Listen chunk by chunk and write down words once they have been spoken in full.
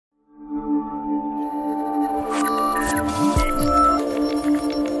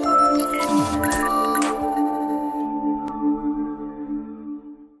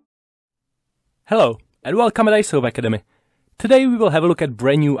Hello, and welcome at IceWarp Academy. Today we will have a look at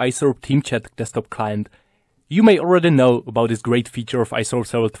brand new IceWarp TeamChat Desktop client. You may already know about this great feature of IceWarp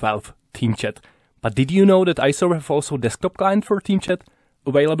Server 12, TeamChat. But did you know that IceWarp have also a desktop client for TeamChat,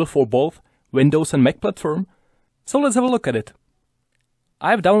 available for both Windows and Mac platform? So let's have a look at it. I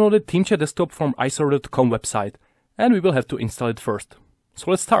have downloaded TeamChat Desktop from IceWarp.com website, and we will have to install it first. So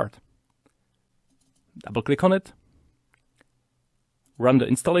let's start. Double click on it, run the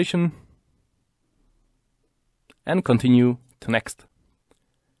installation, and continue to next.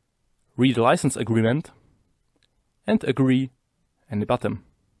 Read the license agreement and agree at the bottom.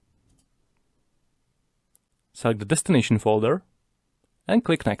 Select the destination folder and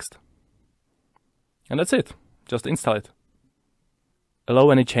click next. And that's it. Just install it.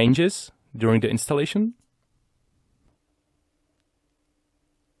 Allow any changes during the installation.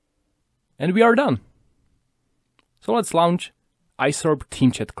 And we are done. So let's launch IceWarp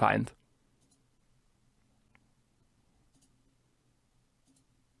TeamChat client.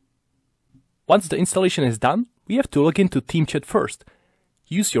 Once the installation is done, we have to log into TeamChat first.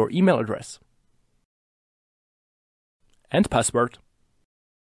 Use your email address and password.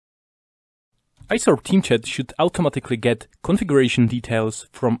 IceWarp TeamChat should automatically get configuration details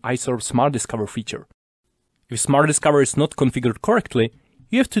from IceWarp Smart Discover feature. If Smart Discover is not configured correctly,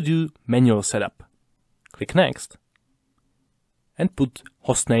 you have to do manual setup. Click Next and put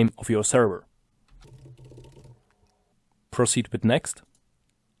hostname of your server. Proceed with Next.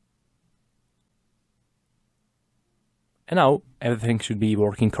 And now everything should be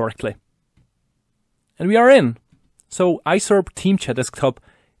working correctly. And we are in! So IceWarp TeamChat Desktop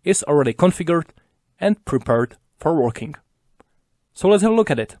is already configured and prepared for working. So let's have a look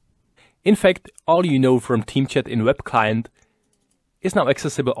at it. In fact, all you know from TeamChat in web client is now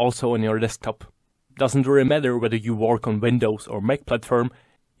accessible also on your desktop. Doesn't really matter whether you work on Windows or Mac platform,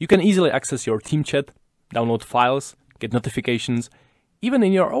 you can easily access your TeamChat, download files, get notifications, even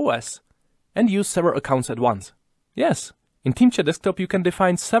in your OS, and use several accounts at once. Yes! In TeamChat Desktop you can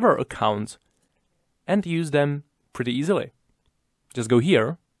define several accounts and use them pretty easily. Just go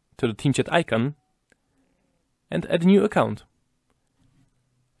here to the TeamChat icon and add a new account.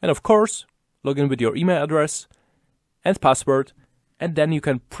 And of course, log in with your email address and password, and then you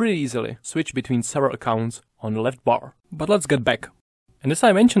can pretty easily switch between several accounts on the left bar. But let's get back. And as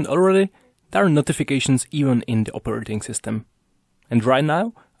I mentioned already, there are notifications even in the operating system. And right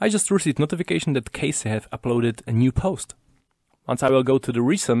now, I just received notification that Casey have uploaded a new post. Once I will go to the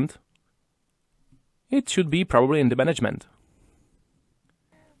recent, it should be probably in the management.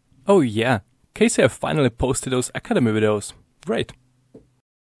 Oh yeah, Casey have finally posted those Academy videos. Great.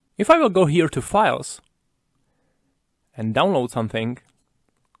 If I will go here to Files and download something,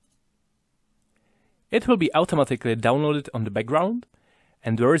 it will be automatically downloaded on the background.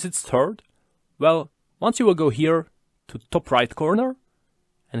 And where is it stored? Well, once you will go here to top right corner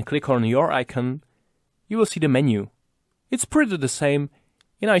and click on your icon, you will see the menu. It's pretty the same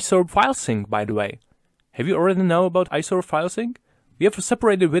in IceWarp File Sync, by the way. Have you already know about IceWarp File Sync? We have a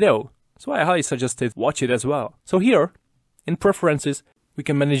separated video, so I highly suggest it watch it as well. So here, in Preferences, we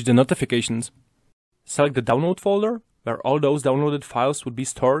can manage the notifications. Select the download folder, where all those downloaded files would be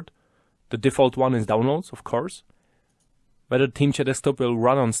stored. The default one is downloads, of course. Whether TeamChat Desktop will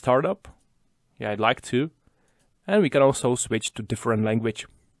run on startup? Yeah, I'd like to. And we can also switch to different language.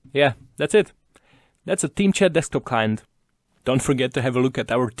 Yeah, that's it. That's a TeamChat Desktop client. Don't forget to have a look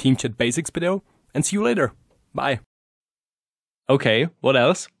at our TeamChat Basics video, and see you later. Bye. Okay, what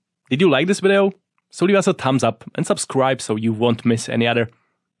else? Did you like this video? So leave us a thumbs up and subscribe so you won't miss any other.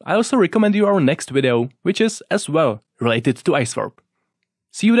 I also recommend you our next video, which is as well related to IceWarp.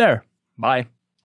 See you there. Bye.